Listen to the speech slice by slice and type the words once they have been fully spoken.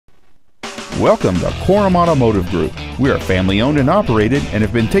Welcome to Korum Automotive Group. We are family owned and operated and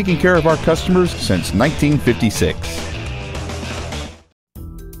have been taking care of our customers since 1956.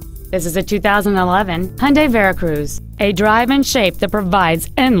 This is a 2011 Hyundai Veracruz, a drive and shape that provides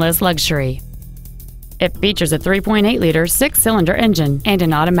endless luxury. It features a 3.8-liter six-cylinder engine and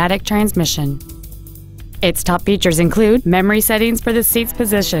an automatic transmission. Its top features include memory settings for the seat's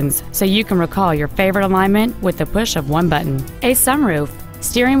positions, so you can recall your favorite alignment with the push of one button, a sunroof,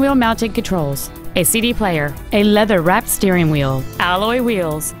 steering wheel mounted controls, a CD player, a leather-wrapped steering wheel, alloy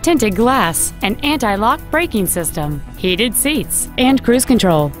wheels, tinted glass, an anti-lock braking system, heated seats, and cruise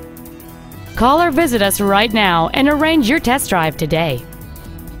control. Call or visit us right now and arrange your test drive today.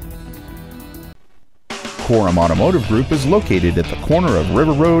 Korum Automotive Group is located at the corner of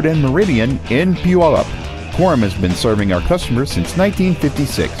River Road and Meridian in Puyallup. Korum has been serving our customers since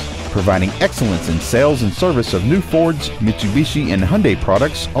 1956, providing excellence in sales and service of new Fords, Mitsubishi, and Hyundai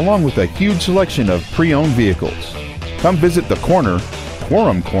products, along with a huge selection of pre-owned vehicles. Come visit the corner,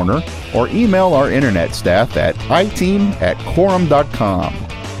 Korum Corner, or email our internet staff at iteam@korum.com.